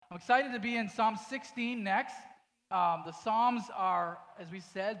excited to be in Psalm 16 next. The Psalms are, as we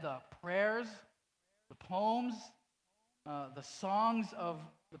said, the prayers, the poems, the songs of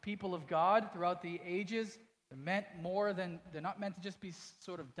the people of God throughout the ages. They're not meant to just be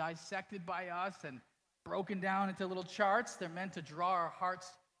sort of dissected by us and broken down into little charts. They're meant to draw our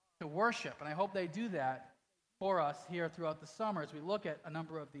hearts to worship. And I hope they do that for us here throughout the summer as we look at a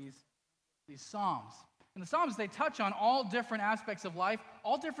number of these Psalms. And the Psalms, they touch on all different aspects of life,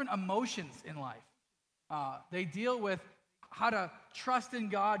 all different emotions in life. They deal with how to trust in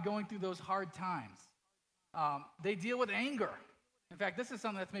God going through those hard times. They deal with anger. In fact, this is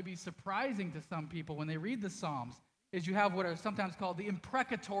something that's maybe surprising to some people when they read the Psalms, is you have what are sometimes called the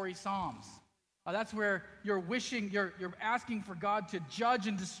imprecatory Psalms. That's where you're asking for God to judge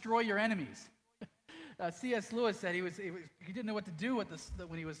and destroy your enemies. C.S. Lewis said he didn't know what to do with this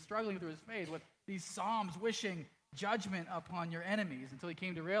when he was struggling through his faith with these Psalms wishing judgment upon your enemies until he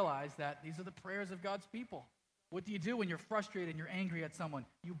came to realize that these are the prayers of God's people. What do you do when you're frustrated and you're angry at someone?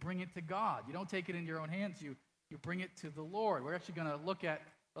 You bring it to God. You don't take it into your own hands. You bring it to the Lord. We're actually going to look at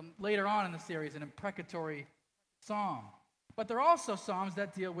later on in the series an imprecatory psalm. But there are also psalms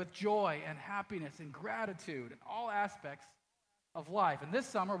that deal with joy and happiness and gratitude and all aspects of life. And this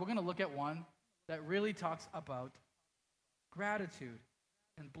summer, we're going to look at one that really talks about gratitude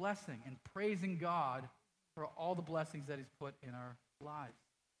and blessing and praising God for all the blessings that he's put in our lives.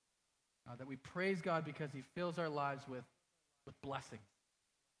 That we praise God because he fills our lives with blessings.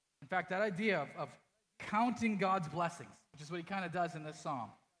 In fact, that idea of counting God's blessings, which is what he kind of does in this psalm,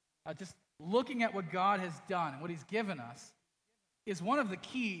 just looking at what God has done and what he's given us, is one of the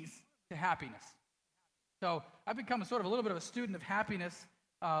keys to happiness. So I've become a little bit of a student of happiness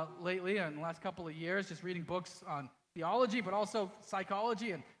lately in the last couple of years, just reading books on theology, but also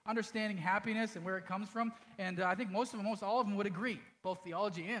psychology and understanding happiness and where it comes from. And I think most all of them would agree, both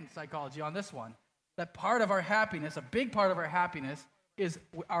theology and psychology on this one, that part of our happiness, a big part of our happiness, is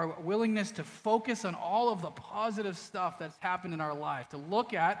our willingness to focus on all of the positive stuff that's happened in our life, to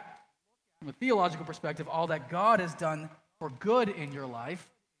look at, from a theological perspective, all that God has done for good in your life,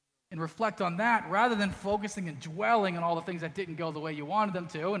 and reflect on that rather than focusing and dwelling on all the things that didn't go the way you wanted them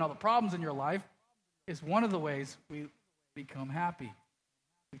to and all the problems in your life, is one of the ways we become happy.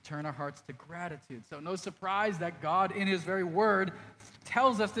 We turn our hearts to gratitude. So no surprise that God in his very word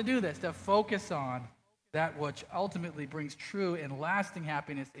tells us to do this, to focus on that which ultimately brings true and lasting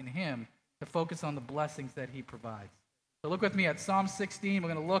happiness in him, to focus on the blessings that he provides. So look with me at Psalm 16.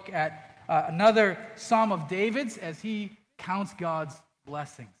 We're going to look at another Psalm of David's as he counts God's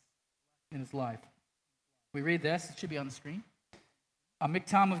blessings in his life. We read this. It should be on the screen. A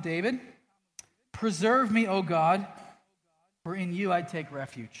miktam of David. Preserve me, O God, for in you I take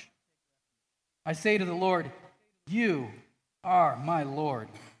refuge. I say to the Lord, you are my Lord.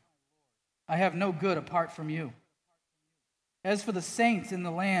 I have no good apart from you. As for the saints in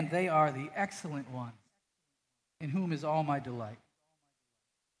the land, they are the excellent ones, in whom is all my delight.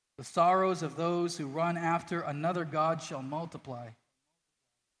 The sorrows of those who run after another god shall multiply.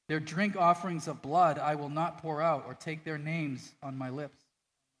 Their drink offerings of blood I will not pour out or take their names on my lips.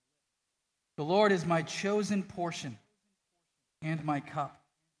 The Lord is my chosen portion and my cup.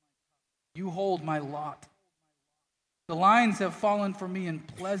 You hold my lot. The lines have fallen for me in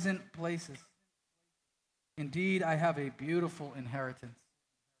pleasant places. Indeed, I have a beautiful inheritance.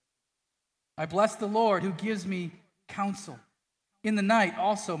 I bless the Lord who gives me counsel. In the night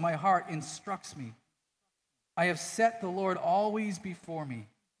also my heart instructs me. I have set the Lord always before me.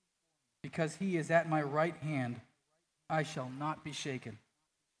 Because he is at my right hand, I shall not be shaken.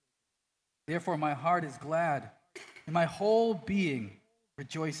 Therefore my heart is glad, and my whole being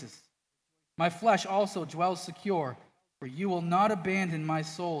rejoices. My flesh also dwells secure, for you will not abandon my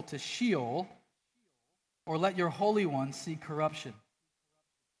soul to Sheol, or let your Holy One see corruption.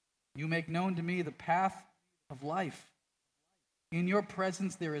 You make known to me the path of life. In your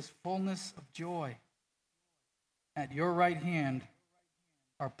presence there is fullness of joy. At your right hand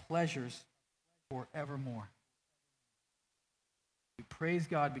are pleasures forevermore. We praise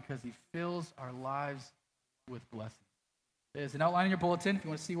God because he fills our lives with blessings. There's an outline in your bulletin if you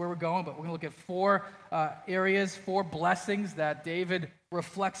want to see where we're going, but we're going to look at four areas, four blessings that David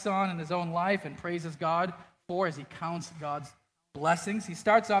reflects on in his own life and praises God for as he counts God's blessings. He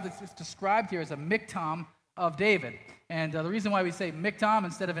starts off, it's described here as a miktam of David. And the reason why we say miktam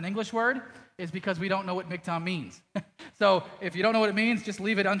instead of an English word is because we don't know what miktam means. So if you don't know what it means, just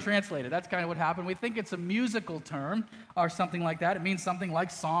leave it untranslated. That's kind of what happened. We think it's a musical term or something like that. It means something like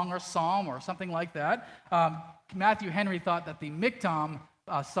song or psalm or something like that. Matthew Henry thought that the miktam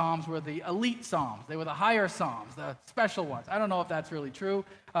Psalms were the elite Psalms. They were the higher Psalms, the special ones. I don't know if that's really true,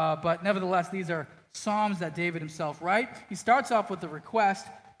 but nevertheless, these are Psalms that David himself wrote. He starts off with the request,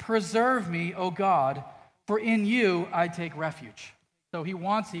 "Preserve me, O God, for in you I take refuge." So he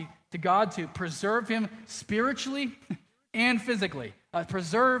wants to God to preserve him spiritually and physically,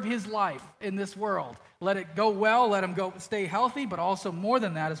 preserve his life in this world. Let it go well, let him stay healthy, but also more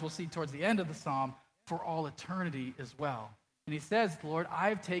than that, as we'll see towards the end of the psalm, for all eternity as well. And he says, "Lord,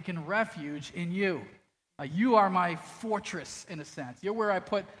 I've taken refuge in you. You are my fortress, in a sense. You're where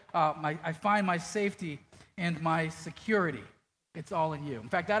I find my safety and my security. It's all in you." In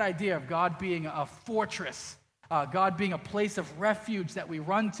fact, that idea of God being a fortress, God being a place of refuge that we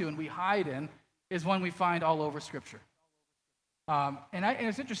run to and we hide in, is one we find all over Scripture. And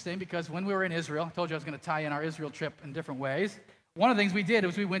it's interesting because when we were in Israel, I told you I was going to tie in our Israel trip in different ways. One of the things we did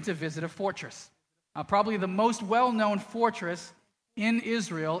was we went to visit a fortress. Probably the most well-known fortress in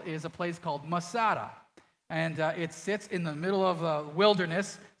Israel is a place called Masada. And it sits in the middle of a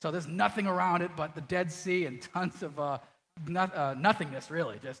wilderness, so there's nothing around it but the Dead Sea and tons of nothingness,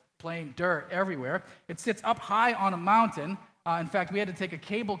 really, just plain dirt everywhere. It sits up high on a mountain. In fact, we had to take a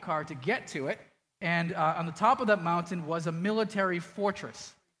cable car to get to it. And on the top of that mountain was a military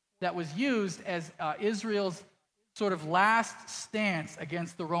fortress that was used as Israel's sort of last stance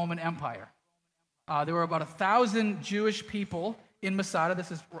against the Roman Empire. There were about 1,000 Jewish people in Masada.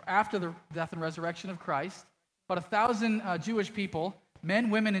 This is after the death and resurrection of Christ. About 1,000 Jewish people, men,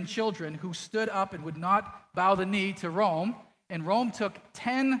 women, and children, who stood up and would not bow the knee to Rome. And Rome took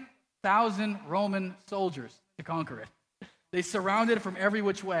 10,000 Roman soldiers to conquer it. They surrounded it from every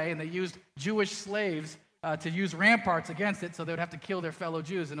which way, and they used Jewish slaves to use ramparts against it, so they would have to kill their fellow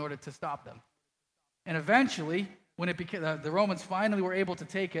Jews in order to stop them. And eventually, when it became, the Romans finally were able to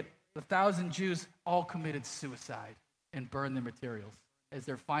take it, the 1,000 Jews all committed suicide and burned their materials as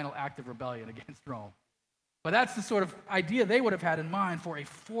their final act of rebellion against Rome. But that's the sort of idea they would have had in mind for a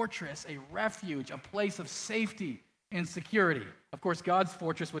fortress, a refuge, a place of safety and security. Of course, God's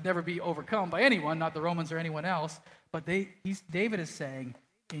fortress would never be overcome by anyone, not the Romans or anyone else. But David is saying,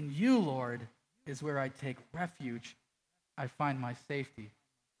 "In you, Lord, is where I take refuge. I find my safety."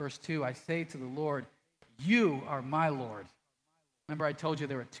 Verse 2, "I say to the Lord, you are my Lord." Remember I told you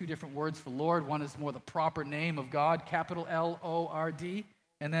there are two different words for Lord. One is more the proper name of God, capital L-O-R-D.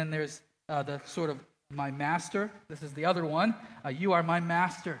 And then there's the sort of my master. This is the other one. You are my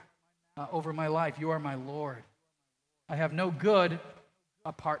master over my life. You are my Lord. I have no good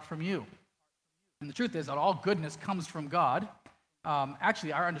apart from you. And the truth is that all goodness comes from God.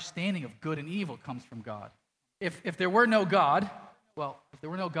 Actually, our understanding of good and evil comes from God. If there were no God,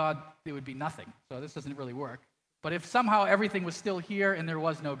 there would be nothing. So this doesn't really work. But if somehow everything was still here and there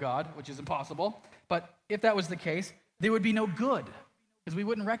was no God, which is impossible, but if that was the case, there would be no good, because we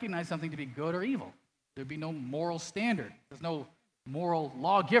wouldn't recognize something to be good or evil. There'd be no moral standard. There's no moral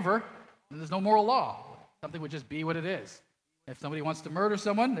lawgiver, and there's no moral law. Something would just be what it is. If somebody wants to murder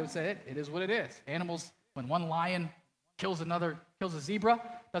someone, they would say it is what it is. Animals, when one lion kills a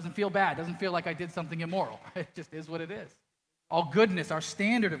zebra, doesn't feel bad, doesn't feel like I did something immoral. It just is what it is. All goodness, our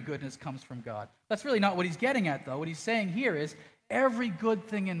standard of goodness comes from God. That's really not what he's getting at, though. What he's saying here is every good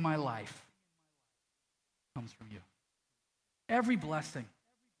thing in my life comes from you. Every blessing.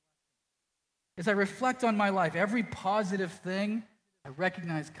 As I reflect on my life, every positive thing I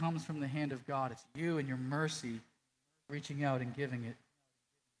recognize comes from the hand of God. It's you and your mercy reaching out and giving it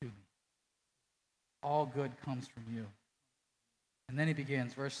to me. All good comes from you. And then he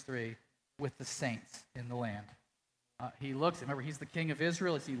begins, verse 3, with the saints in the land. He looks, remember, he's the king of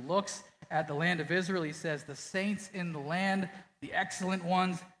Israel. As he looks at the land of Israel, he says, the saints in the land, the excellent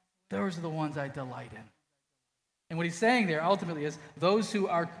ones, those are the ones I delight in. And what he's saying there ultimately is those who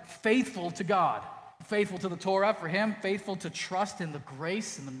are faithful to God, faithful to the Torah for him, faithful to trust in the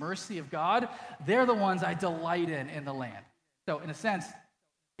grace and the mercy of God, they're the ones I delight in the land. So in a sense,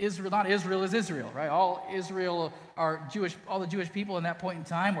 not Israel is Israel, right? All Israel are Jewish, all the Jewish people in that point in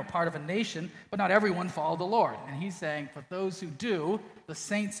time were part of a nation, but not everyone followed the Lord. And he's saying, for those who do, the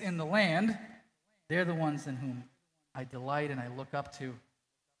saints in the land, they're the ones in whom I delight and I look up to.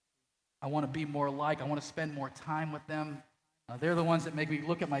 I want to be more like, I want to spend more time with them. They're the ones that make me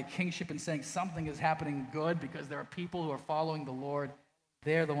look at my kingship and saying something is happening good because there are people who are following the Lord.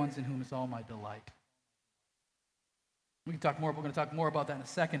 They're the ones in whom is all my delight. We can talk more. We're going to talk more about that in a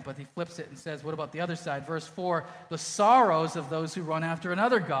second, but he flips it and says, what about the other side? Verse 4, the sorrows of those who run after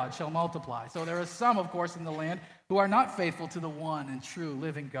another god shall multiply. So there are some, of course, in the land who are not faithful to the one and true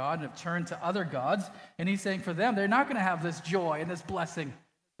living God and have turned to other gods. And he's saying for them, they're not going to have this joy and this blessing.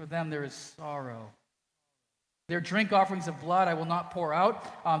 For them, there is sorrow. Their drink offerings of blood I will not pour out.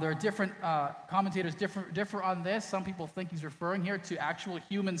 There are different commentators differ on this. Some people think he's referring here to actual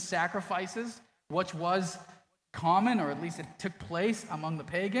human sacrifices, which was common, or at least it took place among the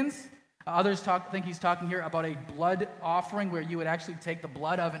pagans. Others think he's talking here about a blood offering where you would actually take the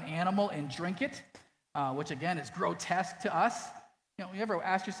blood of an animal and drink it, which again is grotesque to us. You ever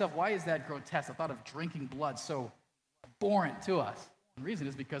ask yourself, why is that grotesque? The thought of drinking blood so abhorrent to us. The reason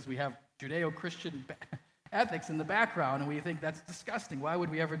is because we have Judeo-Christian ethics in the background, and we think that's disgusting. Why would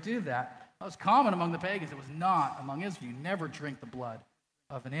we ever do that? Well, it was common among the pagans. It was not among Israel. You never drink the blood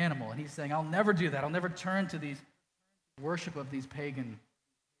of an animal. And he's saying, I'll never do that. I'll never turn to these worship of these pagan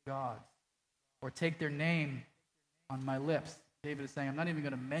gods or take their name on my lips. David is saying, I'm not even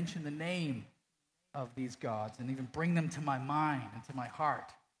going to mention the name of these gods and even bring them to my mind and to my heart.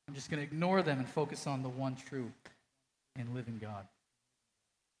 I'm just going to ignore them and focus on the one true and living God.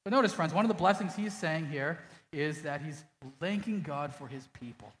 But notice, friends, one of the blessings he's saying here is that he's thanking God for his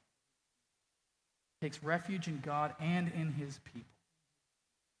people. He takes refuge in God and in his people.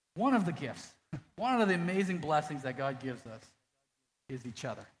 One of the gifts, one of the amazing blessings that God gives us is each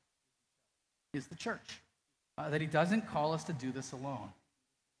other, is the church. That he doesn't call us to do this alone.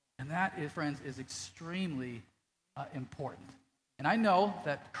 And that, friends, is extremely important. And I know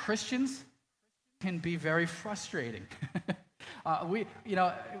that Christians can be very frustrating.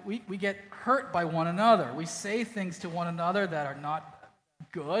 We get hurt by one another. We say things to one another that are not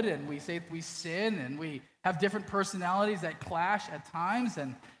good, and we say we sin, and we have different personalities that clash at times.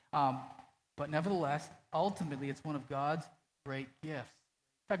 And but nevertheless, ultimately, it's one of God's great gifts.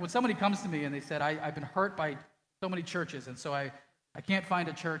 In fact, when somebody comes to me and they said, I've been hurt by so many churches, and so I can't find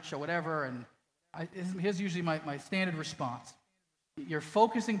a church or whatever, and here's usually my standard response. You're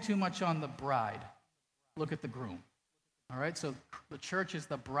focusing too much on the bride. Look at the groom. All right, so the church is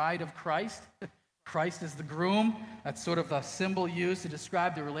the bride of Christ. Christ is the groom. That's sort of the symbol used to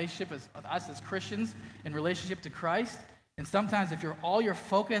describe the relationship of us as Christians in relationship to Christ. And sometimes if all your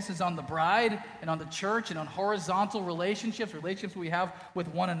focus is on the bride and on the church and on horizontal relationships we have with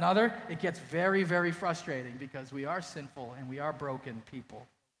one another, it gets very, very frustrating because we are sinful and we are broken people.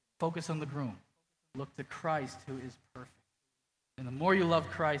 Focus on the groom. Look to Christ, who is perfect. And the more you love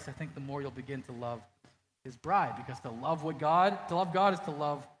Christ, I think the more you'll begin to love his bride, because to love God is to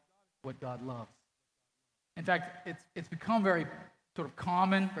love what God loves. In fact, it's become very sort of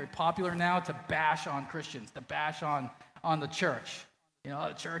common, very popular now to bash on Christians, to bash on the church.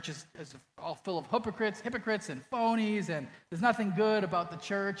 The church is all full of hypocrites and phonies, and there's nothing good about the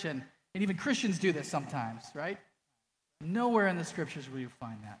church, and even Christians do this sometimes, right? Nowhere in the scriptures will you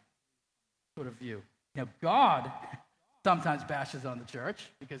find that sort of view. Now, God sometimes bashes on the church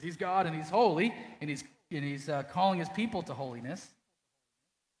because he's God and he's holy, and he's calling his people to holiness.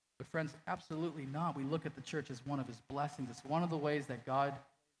 But friends, absolutely not. We look at the church as one of his blessings. It's one of the ways that God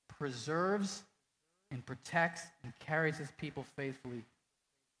preserves and protects and carries his people faithfully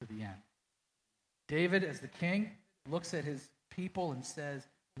to the end. David, as the king, looks at his people and says,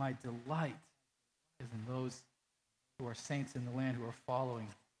 my delight is in those who are saints in the land, who are following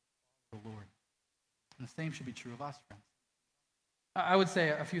the Lord. And the same should be true of us, friends. I would say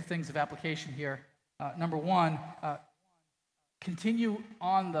a few things of application here. Number one, continue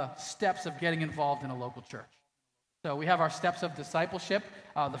on the steps of getting involved in a local church. So we have our steps of discipleship.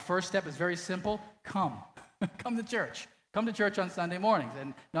 The first step is very simple. Come to church. Come to church on Sunday mornings.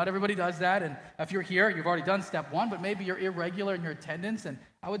 And not everybody does that. And if you're here, you've already done step one, but maybe you're irregular in your attendance. And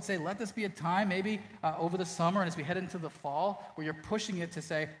I would say let this be a time, maybe over the summer and as we head into the fall, where you're pushing it to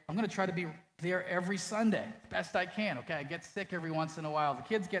say, I'm going to try to be there every Sunday, best I can. Okay, I get sick every once in a while. The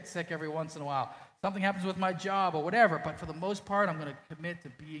kids get sick every once in a while. Something happens with my job or whatever. But for the most part, I'm going to commit to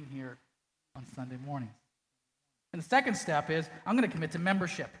being here on Sunday mornings. And the second step is I'm going to commit to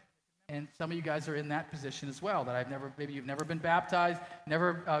membership. And some of you guys are in that position as well, that maybe you've never been baptized,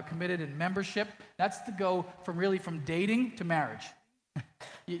 never committed in membership. That's to go from dating to marriage.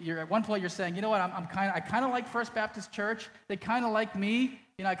 You're at one point you're saying, you know what, I kind of like First Baptist Church. They kind of like me.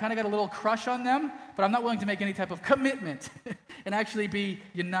 I kind of got a little crush on them, but I'm not willing to make any type of commitment and actually be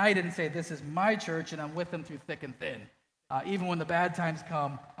united and say, this is my church and I'm with them through thick and thin. Even when the bad times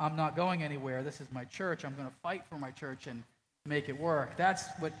come, I'm not going anywhere. This is my church. I'm going to fight for my church and make it work. That's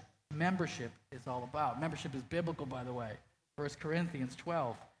what membership is all about. Membership is biblical, by the way. 1 Corinthians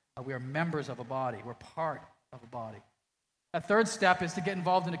 12, we are members of a body. We're part of a body. A third step is to get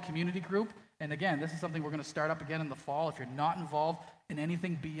involved in a community group. And again, this is something we're going to start up again in the fall. If you're not involved in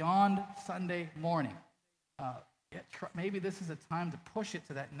anything beyond Sunday morning, maybe this is a time to push it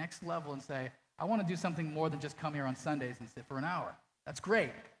to that next level and say, I want to do something more than just come here on Sundays and sit for an hour. That's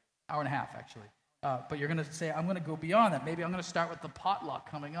great. Hour and a half, actually. But you're going to say, I'm going to go beyond that. Maybe I'm going to start with the potluck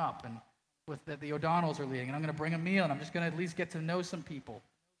coming up and with the O'Donnells are leading, and I'm going to bring a meal, and I'm just going to at least get to know some people.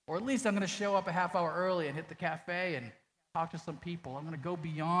 Or at least I'm going to show up a half hour early and hit the cafe and talk to some people. I'm going to go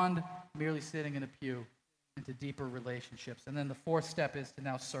beyond merely sitting in a pew into deeper relationships. And then the fourth step is to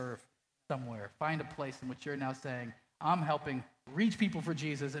now serve somewhere. Find a place in which you're now saying, I'm helping reach people for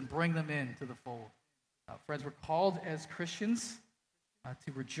Jesus and bring them into the fold. Friends, we're called as Christians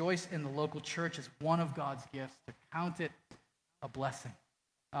to rejoice in the local church as one of God's gifts, to count it a blessing.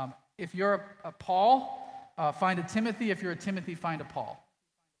 If you're a Paul, find a Timothy. If you're a Timothy, find a Paul.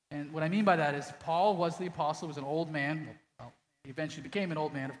 And what I mean by that is Paul was the apostle, was an old man. Well, he eventually became an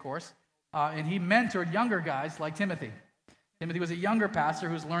old man, of course. And he mentored younger guys like Timothy. Timothy was a younger pastor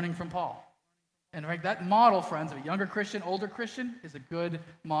who was learning from Paul. And right, that model, friends, of a younger Christian, older Christian, is a good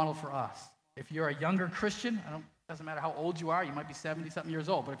model for us. If you're a younger Christian, doesn't matter how old you are, you might be 70-something years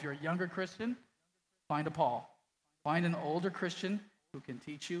old, but if you're a younger Christian, find a Paul. Find an older Christian who can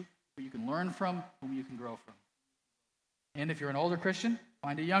teach you, who you can learn from, whom you can grow from. And if you're an older Christian,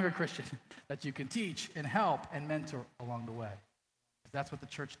 find a younger Christian that you can teach and help and mentor along the way. That's what the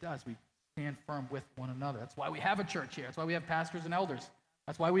church does. We stand firm with one another. That's why we have a church here. That's why we have pastors and elders.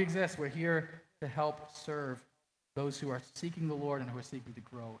 That's why we exist. We're here to help serve those who are seeking the Lord and who are seeking to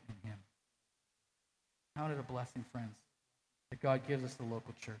grow in Him. Count it a blessing, friends, that God gives us the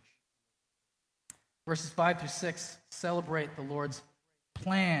local church. Verses 5 through 6 celebrate the Lord's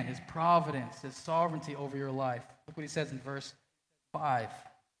plan, His providence, His sovereignty over your life. Look what He says in verse 5.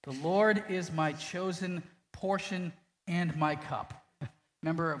 The Lord is my chosen portion and my cup.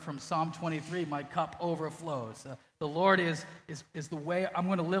 Remember from Psalm 23, my cup overflows. The Lord is the way I'm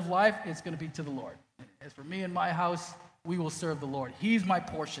going to live life. It's going to be to the Lord. As for me and my house, we will serve the Lord. He's my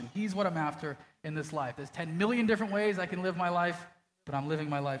portion. He's what I'm after in this life. There's 10 million different ways I can live my life, but I'm living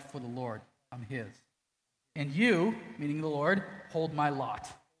my life for the Lord. I'm His. And you, meaning the Lord, hold my lot.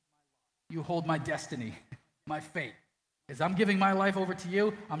 You hold my destiny, my fate. As I'm giving my life over to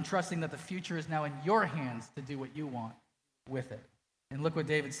you, I'm trusting that the future is now in your hands to do what you want with it. And look what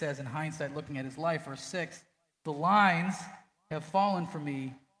David says in hindsight, looking at his life, verse 6. The lines have fallen for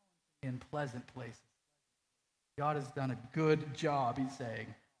me in pleasant places. God has done a good job, he's saying,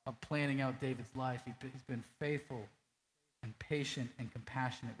 of planning out David's life. He's been faithful and patient and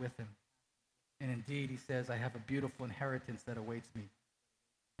compassionate with him. And indeed, he says, I have a beautiful inheritance that awaits me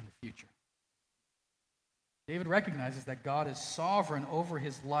in the future. David recognizes that God is sovereign over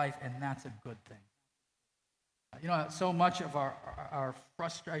his life, and that's a good thing. You know, so much of our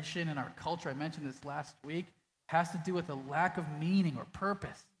frustration in our culture, I mentioned this last week, has to do with a lack of meaning or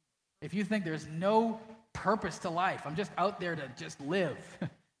purpose. If you think there's no purpose to life, I'm just out there to just live,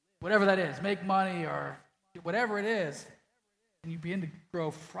 whatever that is, make money or whatever it is, and you begin to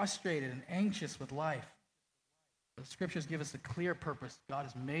grow frustrated and anxious with life. The scriptures give us a clear purpose. God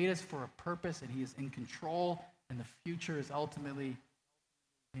has made us for a purpose, and He is in control, and the future is ultimately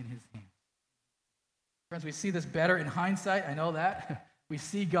in His hands. Friends, we see this better in hindsight. I know that. We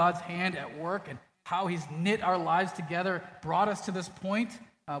see God's hand at work and how He's knit our lives together, brought us to this point.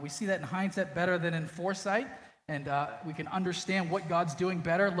 We see that in hindsight better than in foresight, and we can understand what God's doing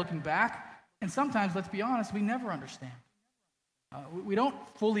better looking back. And sometimes, let's be honest, we never understand. We don't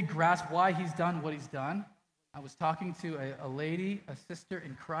fully grasp why He's done what He's done. I was talking to a lady, a sister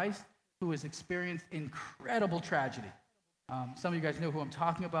in Christ, who has experienced incredible tragedy. Some of you guys know who I'm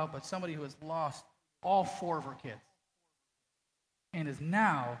talking about, but somebody who has lost all 4 of her kids and is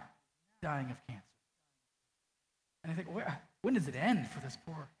now dying of cancer. And I think, when does it end for this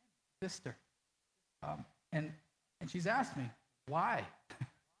poor sister? And she's asked me, why?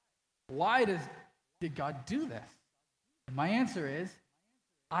 Why did God do this? And my answer is,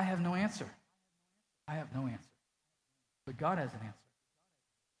 I have no answer. I have no answer. But God has an answer.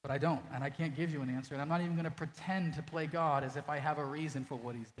 But I don't, and I can't give you an answer, and I'm not even going to pretend to play God as if I have a reason for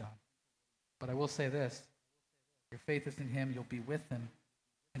what He's done. But I will say this, your faith is in Him, you'll be with Him,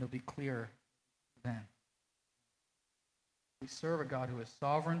 and it'll be clear then. We serve a God who is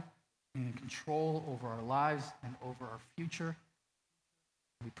sovereign and in control over our lives and over our future.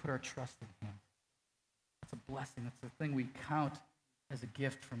 We put our trust in Him. That's a blessing. That's a thing we count as a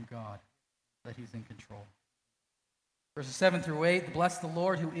gift from God, that He's in control. Verses 7 through 8, bless the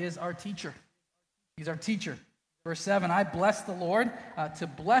Lord who is our teacher. He's our teacher. Verse 7, I bless the Lord. To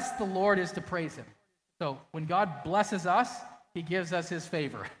bless the Lord is to praise Him. So when God blesses us, He gives us His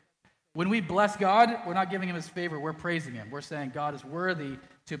favor. When we bless God, we're not giving Him His favor, we're praising Him. We're saying God is worthy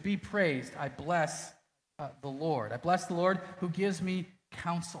to be praised. I bless the Lord. I bless the Lord who gives me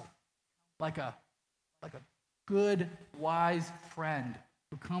counsel. Like a good, wise friend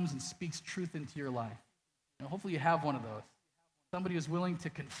who comes and speaks truth into your life. Hopefully you have one of those. Somebody who's willing to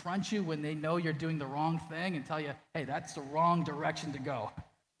confront you when they know you're doing the wrong thing and tell you, hey, that's the wrong direction to go.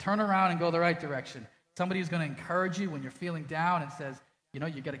 Turn around and go the right direction. Somebody who's going to encourage you when you're feeling down and says, you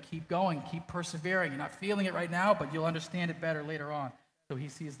got to keep going, keep persevering. You're not feeling it right now, but you'll understand it better later on. So he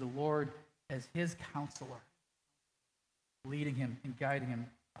sees the Lord as his counselor, leading him and guiding him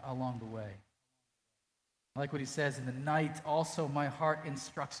along the way. I like what he says, in the night also my heart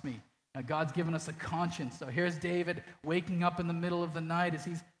instructs me. Now, God's given us a conscience. So here's David waking up in the middle of the night as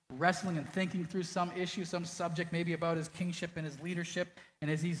he's wrestling and thinking through some issue, some subject, maybe about his kingship and his leadership.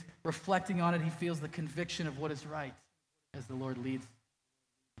 And as he's reflecting on it, he feels the conviction of what is right as the Lord leads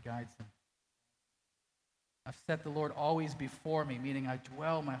and guides him. I've set the Lord always before me, meaning I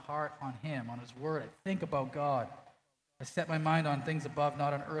dwell my heart on him, on his word. I think about God. I set my mind on things above,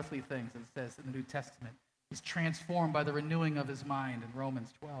 not on earthly things, as it says in the New Testament. He's transformed by the renewing of his mind in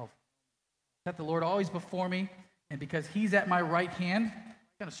Romans 12. Set the Lord always before me, and because he's at my right hand,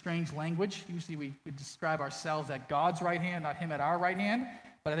 kind of strange language. Usually we describe ourselves at God's right hand, not him at our right hand.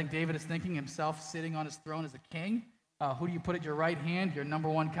 But I think David is thinking himself sitting on his throne as a king. Who do you put at your right hand? Your number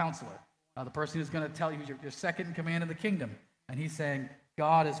one counselor. The person who's going to tell you who's your second in command in the kingdom. And he's saying,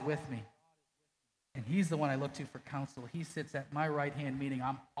 God is with me. And he's the one I look to for counsel. He sits at my right hand, meaning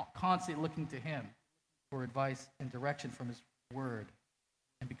I'm constantly looking to him for advice and direction from his word.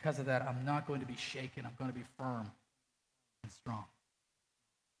 And because of that, I'm not going to be shaken. I'm going to be firm and strong.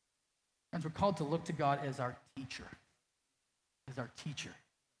 Friends, we're called to look to God as our teacher. As our teacher.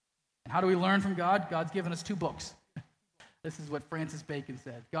 And how do we learn from God? God's given us 2 books. This is what Francis Bacon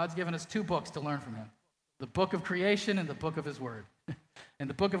said. God's given us 2 books to learn from him. The book of creation and the book of his word. And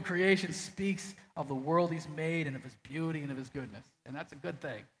the book of creation speaks of the world he's made and of his beauty and of his goodness. And that's a good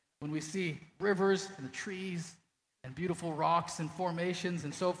thing. When we see rivers and the trees and beautiful rocks and formations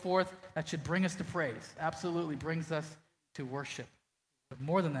and so forth, that should bring us to praise. Absolutely brings us to worship. But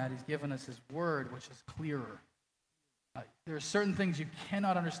more than that, he's given us his word, which is clearer. There are certain things you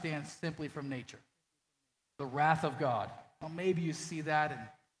cannot understand simply from nature. The wrath of God. Well, maybe you see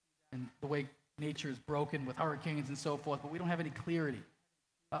that in the way nature is broken with hurricanes and so forth, but we don't have any clarity.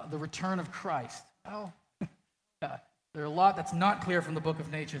 The return of Christ. Well, there are a lot that's not clear from the book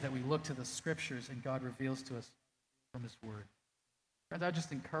of nature that we look to the scriptures and God reveals to us from his word. Friends, I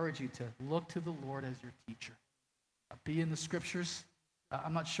just encourage you to look to the Lord as your teacher. Be in the scriptures.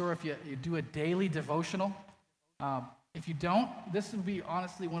 I'm not sure if you do a daily devotional. If you don't, this would be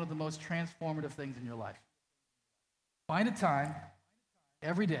honestly one of the most transformative things in your life. Find a time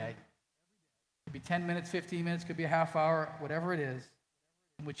every day. It could be 10 minutes, 15 minutes, could be a half hour, whatever it is,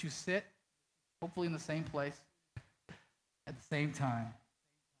 in which you sit, hopefully in the same place, at the same time,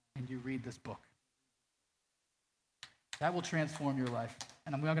 and you read this book. That will transform your life.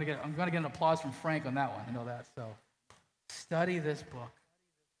 And I'm going to get an applause from Frank on that one. I know that. So study this book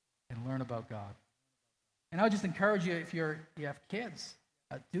and learn about God. And I would just encourage you, if you have kids,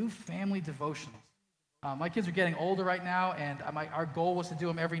 do family devotionals. My kids are getting older right now, and our goal was to do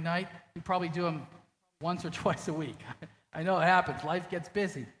them every night. We probably do them once or twice a week. I know it happens. Life gets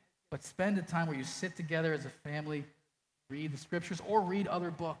busy. But spend a time where you sit together as a family, read the scriptures, or read other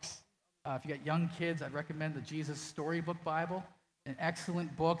books. If you got young kids, I'd recommend the Jesus Storybook Bible, an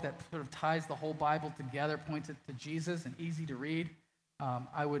excellent book that sort of ties the whole Bible together, points it to Jesus, and easy to read.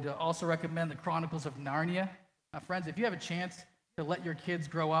 I would also recommend the Chronicles of Narnia. Friends, if you have a chance to let your kids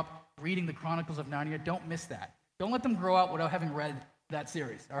grow up reading the Chronicles of Narnia, don't miss that. Don't let them grow up without having read that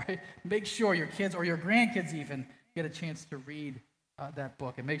series, all right? Make sure your kids or your grandkids even get a chance to read that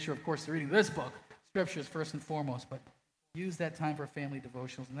book. And make sure, of course, they're reading this book, Scriptures first and foremost, but use that time for family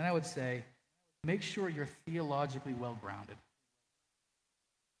devotionals. And then I would say, make sure you're theologically well-grounded.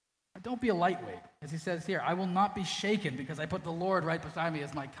 Don't be a lightweight. As he says here, I will not be shaken because I put the Lord right beside me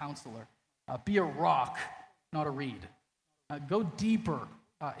as my counselor. Be a rock, not a reed. Go deeper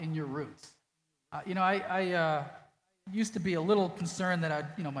in your roots. I used to be a little concerned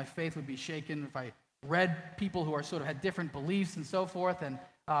that my faith would be shaken if I read people who are sort of had different beliefs and so forth, and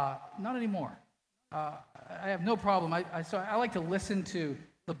not anymore. I have no problem. So I like to listen to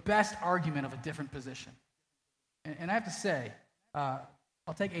the best argument of a different position. And I have to say,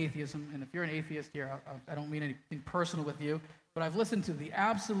 I'll take atheism, and if you're an atheist here, I don't mean anything personal with you, but I've listened to the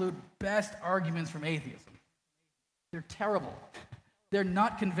absolute best arguments from atheism. They're terrible. They're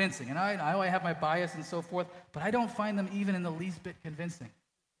not convincing. And I know I have my bias and so forth, but I don't find them even in the least bit convincing.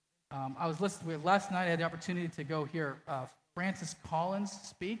 I was listening last night. I had the opportunity to go hear Francis Collins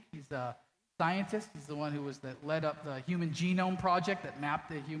speak. He's a scientist. He's the one who led up the Human Genome Project that mapped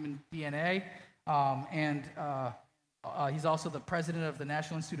the human DNA. He's also the president of the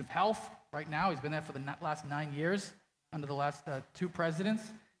National Institute of Health right now. He's been there for the last 9 years under the last two presidents.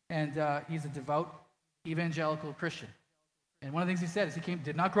 And he's a devout evangelical Christian. And one of the things he said is he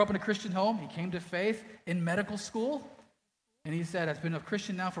did not grow up in a Christian home. He came to faith in medical school. And he said, I've been a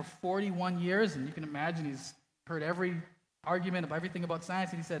Christian now for 41 years. And you can imagine he's heard every argument of everything about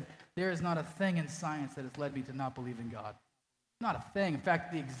science. And he said, there is not a thing in science that has led me to not believe in God. Not a thing. In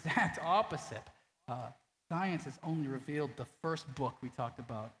fact, the exact opposite. Science has only revealed the first book we talked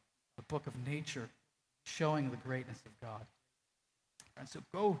about, the book of nature, showing the greatness of God. And so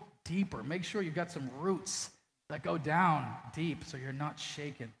go deeper. Make sure you've got some roots that go down deep so you're not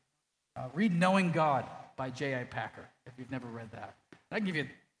shaken. Read Knowing God by J.I. Packer, if you've never read that. I can give you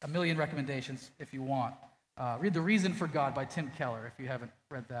a million recommendations if you want. Read The Reason for God by Tim Keller, if you haven't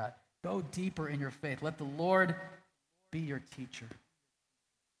read that. Go deeper in your faith. Let the Lord be your teacher.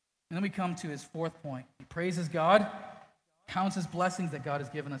 And then we come to his fourth point. He praises God, counts his blessings that God has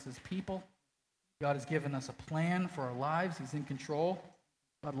given us as people. God has given us a plan for our lives. He's in control.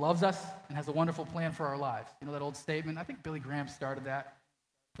 God loves us and has a wonderful plan for our lives. You know that old statement? I think Billy Graham started that.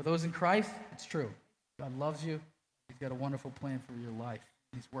 For those in Christ, it's true. God loves you. He's got a wonderful plan for your life.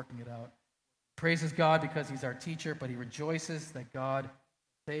 He's working it out. Praises God because he's our teacher, but he rejoices that God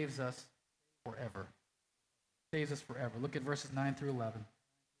saves us forever. Saves us forever. Look at verses 9 through 11.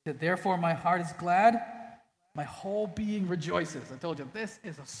 He said, therefore my heart is glad, my whole being rejoices. I told you, this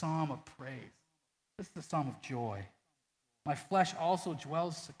is a psalm of praise. This is a psalm of joy. My flesh also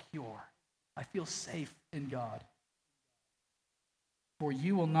dwells secure. I feel safe in God. For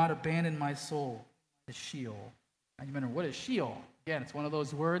you will not abandon my soul to Sheol. And you remember, what is Sheol? Again, it's one of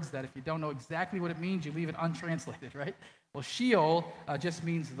those words that if you don't know exactly what it means, you leave it untranslated, right? Well, Sheol just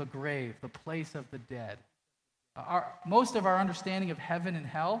means the grave, the place of the dead. Most of our understanding of heaven and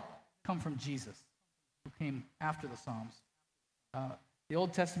hell come from Jesus, who came after the Psalms. The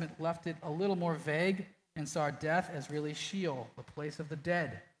Old Testament left it a little more vague and saw death as really Sheol, the place of the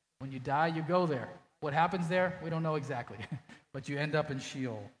dead. When you die, you go there. What happens there? We don't know exactly, but you end up in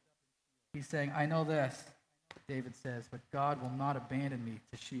Sheol. He's saying, I know this, David says, but God will not abandon me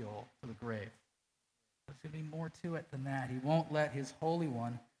to Sheol, to the grave. There's going to be more to it than that. He won't let his Holy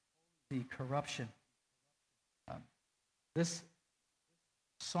One see corruption. This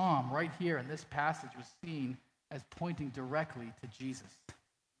psalm right here in this passage was seen as pointing directly to Jesus.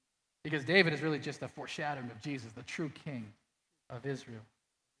 Because David is really just a foreshadowing of Jesus, the true king of Israel.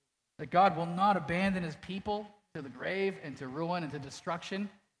 That God will not abandon his people to the grave and to ruin and to destruction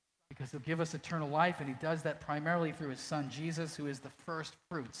because he'll give us eternal life, and he does that primarily through his son Jesus, who is the first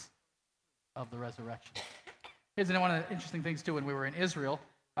fruits of the resurrection. Here's one of the interesting things, too. When we were in Israel,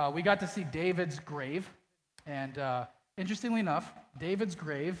 we got to see David's grave, and interestingly enough, David's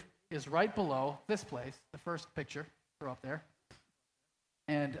grave is right below this place, the first picture, throw up there.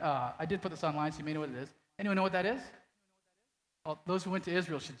 And I did put this online, so you may know what it is. Anyone know what that is? Well, those who went to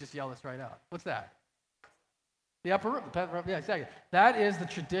Israel should just yell this right out. What's that? The upper room. Yeah, exactly. That is the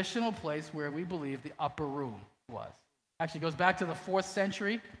traditional place where we believe the upper room was. Actually, it goes back to the 4th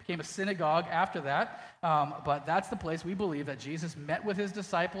century, became a synagogue after that. But that's the place we believe that Jesus met with his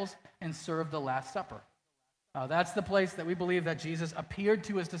disciples and served the Last Supper. That's the place that we believe that Jesus appeared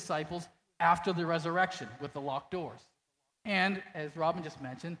to his disciples after the resurrection with the locked doors. And, as Robin just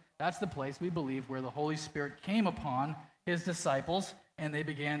mentioned, that's the place we believe where the Holy Spirit came upon his disciples, and they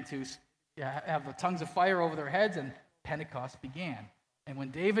began to have the tongues of fire over their heads, and Pentecost began. And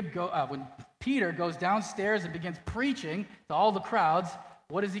when Peter goes downstairs and begins preaching to all the crowds,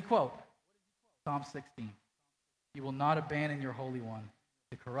 what does he quote? Psalm 16. You will not abandon your Holy One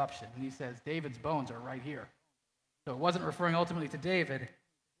to corruption. And he says, David's bones are right here. So it wasn't referring ultimately to David,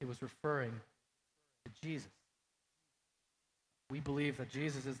 it was referring to Jesus. We believe that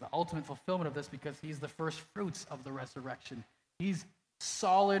Jesus is the ultimate fulfillment of this because he's the first fruits of the resurrection. He's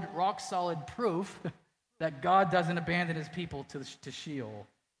solid, rock-solid proof that God doesn't abandon his people to Sheol.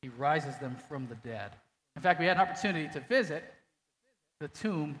 He rises them from the dead. In fact, we had an opportunity to visit the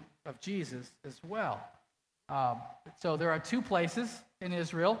tomb of Jesus as well. So there are two places in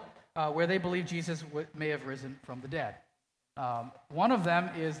Israel where they believe Jesus may have risen from the dead. One of them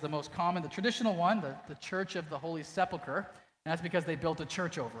is the most common, the traditional one, the Church of the Holy Sepulchre. And that's because they built a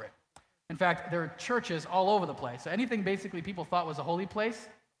church over it. In fact, there are churches all over the place. So anything basically people thought was a holy place,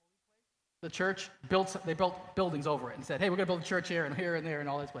 the church built buildings over it and said, hey, we're going to build a church here and there and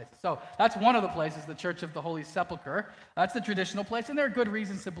all these places. So that's one of the places, the Church of the Holy Sepulchre. That's the traditional place, and there are good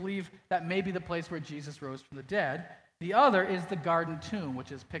reasons to believe that may be the place where Jesus rose from the dead. The other is the Garden Tomb,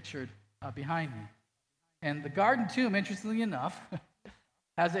 which is pictured behind me. And the Garden Tomb, interestingly enough,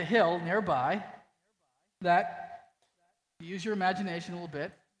 has a hill nearby that use your imagination a little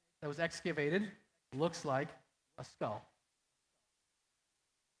bit, that was excavated, looks like a skull.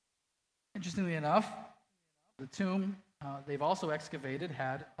 Interestingly enough, the tomb they've also excavated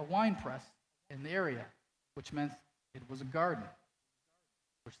had a wine press in the area, which meant it was a garden,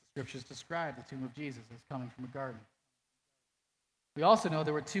 which the scriptures describe the tomb of Jesus as coming from a garden. We also know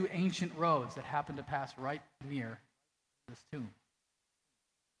there were two ancient roads that happened to pass right near this tomb.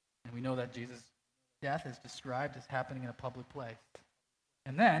 And we know that Jesus' death is described as happening in a public place.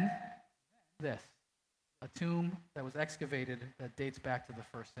 And then, this, a tomb that was excavated that dates back to the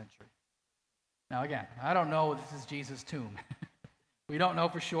first century. Now again, I don't know if this is Jesus' tomb. We don't know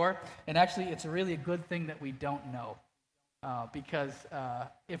for sure. And actually, it's really a good thing that we don't know. Because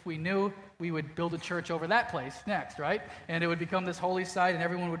if we knew, we would build a church over that place next, right? And it would become this holy site, and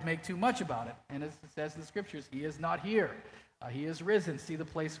everyone would make too much about it. And as it says in the scriptures, he is not here. He is risen. See the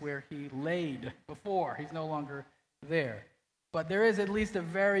place where he laid before. He's no longer there. But there is at least a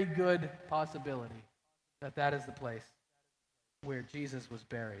very good possibility that that is the place where Jesus was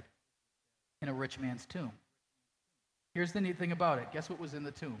buried, in a rich man's tomb. Here's the neat thing about it. Guess what was in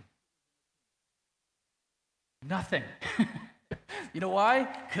the tomb? Nothing. You know why?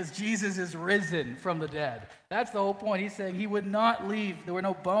 Because Jesus is risen from the dead. That's the whole point. He's saying he would not leave. There were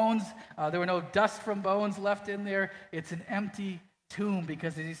no bones. There were no dust from bones left in there. It's an empty tomb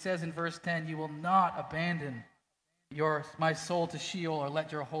because, as he says in verse 10, you will not abandon my soul to Sheol or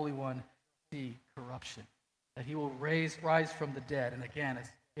let your Holy One see corruption. That he will rise from the dead. And again,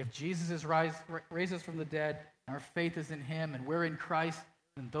 if Jesus raises from the dead, and our faith is in him, and we're in Christ,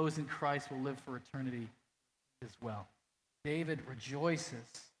 then those in Christ will live for eternity as well. David rejoices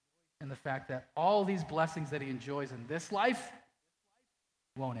in the fact that all these blessings that he enjoys in this life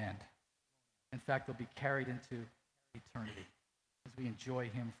won't end. In fact, they'll be carried into eternity as we enjoy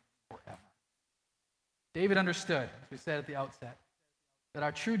him forever. David understood, as we said at the outset, that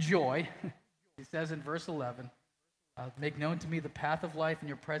our true joy, he says in verse 11, make known to me the path of life. In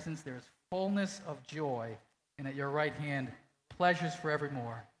your presence there is fullness of joy, and at your right hand pleasures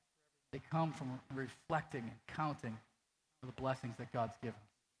forevermore. They come from reflecting and counting the blessings that God's given.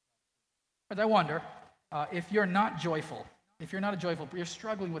 But I wonder if you're not joyful, if you're not joyful, but you're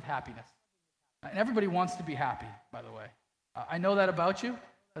struggling with happiness. And everybody wants to be happy, by the way. I know that about you,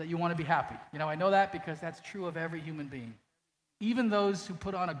 that you want to be happy. You know, I know that because that's true of every human being. Even those who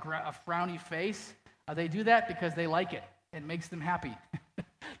put on a frowny face, they do that because they like it. It makes them happy.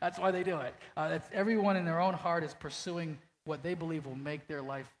 That's why they do it. That's everyone in their own heart is pursuing what they believe will make their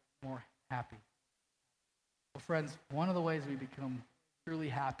life more happy. Well, friends, one of the ways we become truly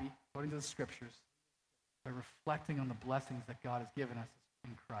happy, according to the scriptures, by reflecting on the blessings that God has given us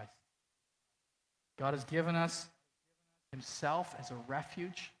in Christ. God has given us himself as a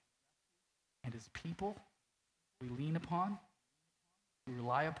refuge and his people we lean upon, we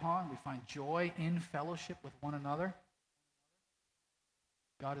rely upon, we find joy in fellowship with one another.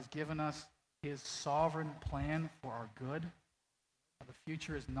 God has given us his sovereign plan for our good. The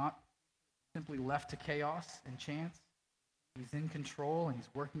future is not simply left to chaos and chance. He's in control, and he's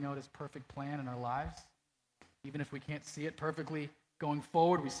working out his perfect plan in our lives. Even if we can't see it perfectly going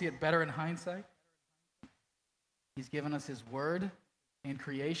forward, we see it better in hindsight. He's given us his word and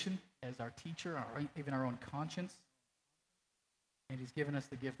creation as our teacher, even our own conscience. And he's given us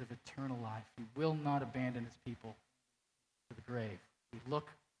the gift of eternal life. He will not abandon his people to the grave. We look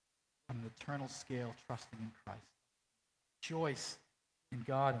on an eternal scale, trusting in Christ. Rejoice in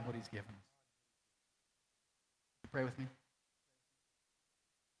God and what he's given us. Pray with me.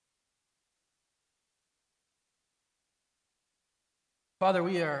 Father,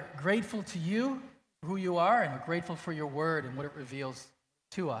 we are grateful to you for who you are, and we're grateful for your word and what it reveals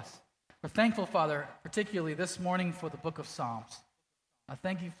to us. We're thankful, Father, particularly this morning for the book of Psalms. I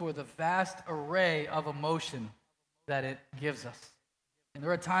thank you for the vast array of emotion that it gives us. And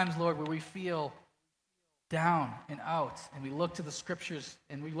there are times, Lord, where we feel down and out, and we look to the scriptures,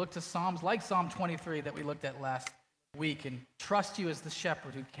 and we look to Psalms like Psalm 23 that we looked at last week, and trust you as the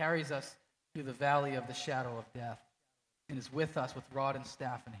shepherd who carries us through the valley of the shadow of death and is with us with rod and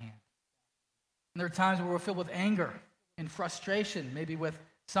staff in hand. And there are times where we're filled with anger and frustration, maybe with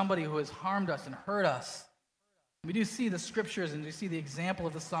somebody who has harmed us and hurt us. We do see the scriptures and we see the example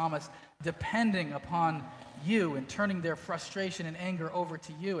of the psalmist depending upon you and turning their frustration and anger over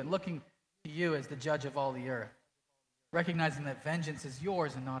to you and looking to you as the judge of all the earth, recognizing that vengeance is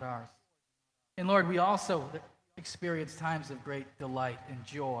yours and not ours. And Lord, we also experience times of great delight and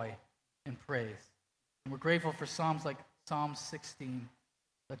joy and praise. And we're grateful for Psalms like Psalm 16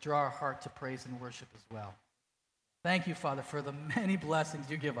 that draw our heart to praise and worship as well. Thank you, Father, for the many blessings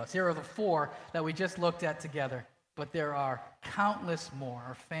you give us. Here are the four that we just looked at together. but there are countless more,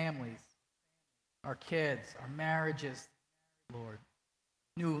 our families, our kids, our marriages, Lord.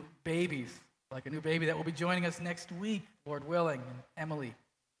 New babies, like a new baby that will be joining us next week, Lord willing, and Emily.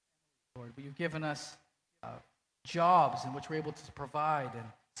 Lord, you've given us jobs in which we're able to provide and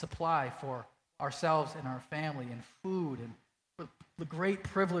supply for ourselves and our family, and food, and the great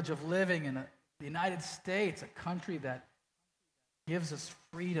privilege of living in the United States, a country that gives us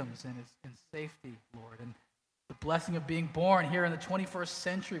freedoms and safety, Lord, and the blessing of being born here in the 21st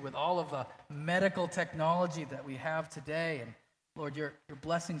century with all of the medical technology that we have today. And Lord, your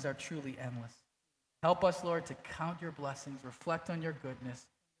blessings are truly endless. Help us, Lord, to count your blessings, reflect on your goodness,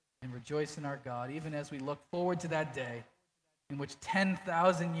 and rejoice in our God, even as we look forward to that day in which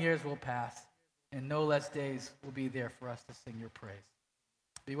 10,000 years will pass and no less days will be there for us to sing your praise.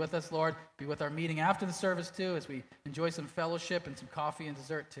 Be with us, Lord. Be with our meeting after the service, too, as we enjoy some fellowship and some coffee and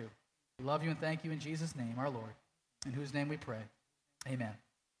dessert, too. We love you and thank you in Jesus' name, our Lord, in whose name we pray. Amen.